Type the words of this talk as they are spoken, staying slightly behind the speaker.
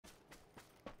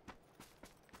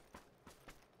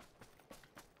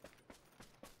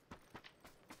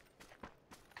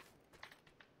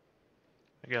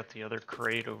got the other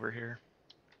crate over here.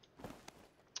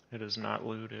 It is not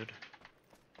looted.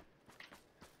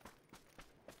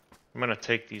 I'm gonna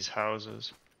take these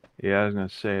houses. Yeah, I was gonna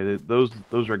say that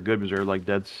those are good because they're like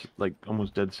like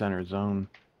almost dead center zone.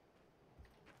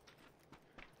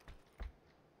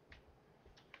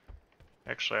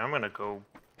 Actually, I'm gonna go.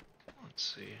 Let's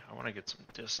see. I want to get some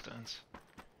distance.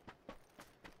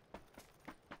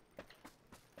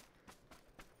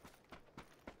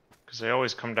 Because they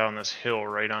always come down this hill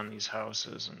right on these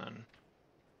houses, and then.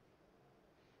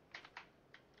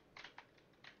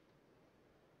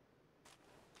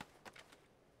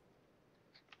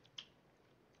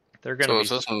 They're gonna be.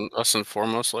 So is this us in four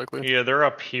most likely? Yeah, they're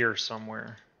up here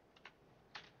somewhere.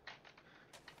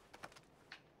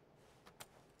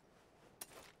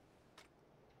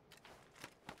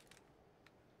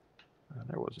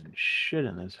 There wasn't shit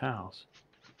in this house.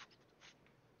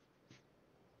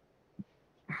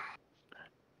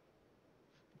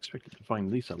 Expected to find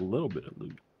at least a little bit of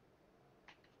loot.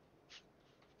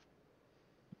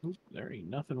 Oop, there ain't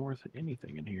nothing worth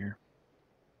anything in here.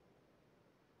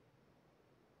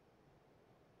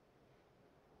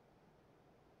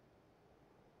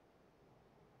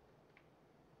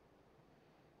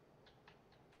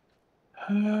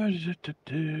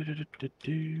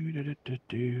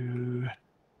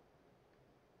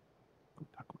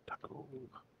 Taco.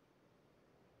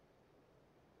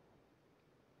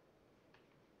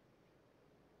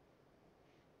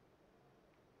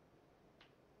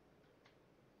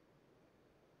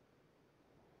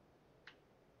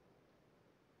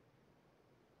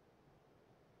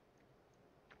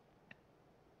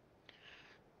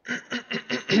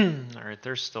 Alright,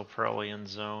 they're still probably in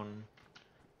zone.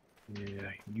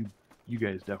 Yeah, you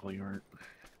guys definitely aren't.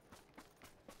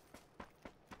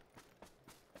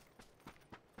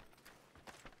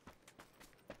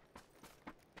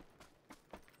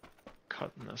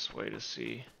 Cutting this way to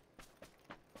see.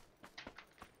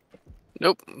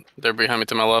 Nope, they're behind me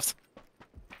to my left.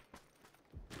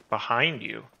 Behind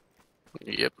you?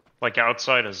 Yep. Like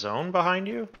outside a zone behind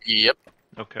you? Yep.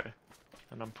 Okay.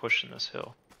 And I'm pushing this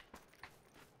hill.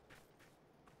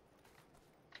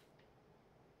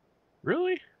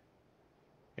 Really?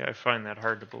 Yeah, I find that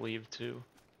hard to believe too.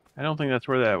 I don't think that's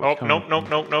where that was coming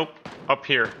nope. Up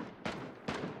here.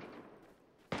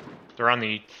 They're on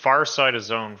the far side of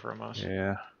zone from us.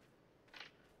 Yeah.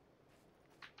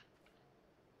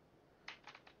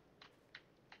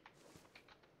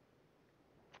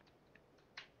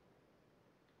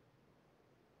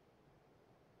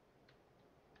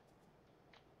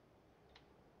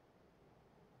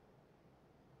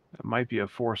 It might be a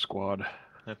 4 squad.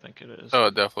 I think it is. Oh,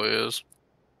 it definitely is.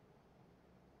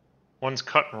 One's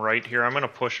cutting right here. I'm gonna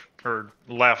push, or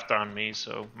left on me,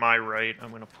 so my right.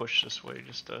 I'm gonna push this way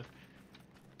just to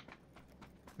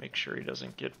make sure he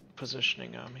doesn't get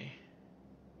positioning on me.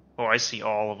 Oh, I see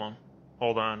all of them.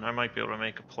 Hold on, I might be able to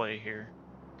make a play here.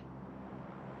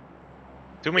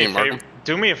 Do me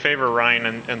a favor,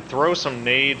 Ryan, and throw some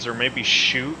nades or maybe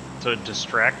shoot to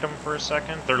distract them for a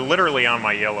second. They're literally on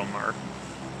my yellow mark.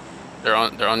 They're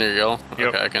on your yellow.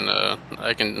 Yep. Okay,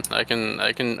 I can.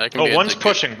 Oh, one's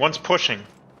pushing. One's pushing.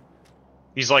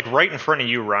 He's like right in front of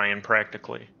you, Ryan,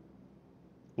 practically.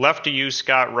 Left of you,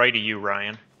 Scott. Right of you,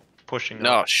 Ryan. Pushing.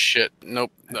 No up. shit.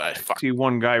 Nope. Fuck. See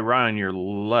one guy right on your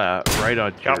left, right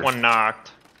on. Got one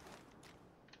knocked.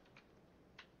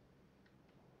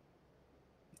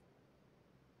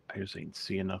 I just ain't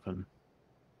seeing nothing.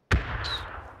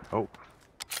 Oh.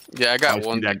 Yeah, I got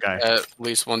one. That guy. At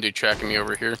least one dude tracking me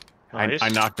over here. Nice. I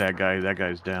knocked that guy. That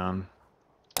guy's down.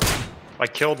 I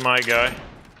killed my guy.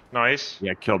 Nice.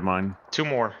 Yeah, killed mine. 2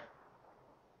 more.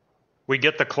 We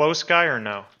get the close guy or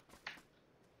no?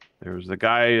 There was the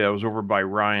guy that was over by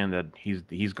Ryan. That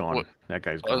he's gone. What? That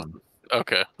guy's gone.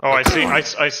 Okay. Oh, I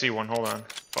see one. Hold on.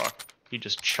 Fuck. He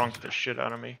just chunked the shit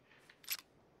out of me.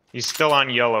 He's still on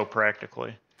yellow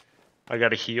practically. I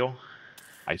gotta heal.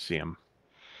 I see him.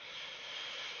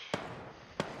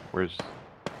 Where's?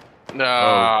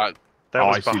 No. That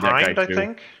was I see that behind, guy I too.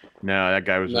 think. No, that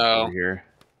guy was No. over here.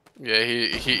 Yeah,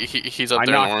 he's up I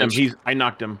there in knocked him. orange. I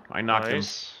knocked him. I knocked him.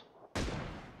 Nice.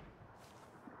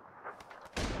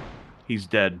 He's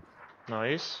dead.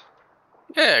 Nice.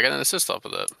 Yeah, I got an assist off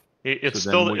of that. It's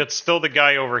So then still the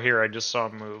guy over here. I just saw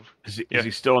him move. Is Yeah.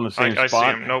 he still in the same I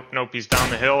spot? see him. Nope. He's down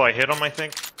the hill. I hit him. I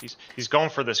think he's going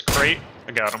for this crate.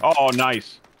 I got him. Oh,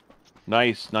 nice.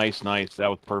 Nice. That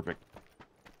was perfect.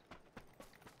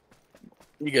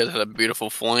 You guys had a beautiful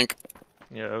flank.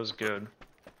 Yeah, that was good.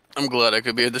 I'm glad I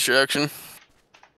could be a distraction.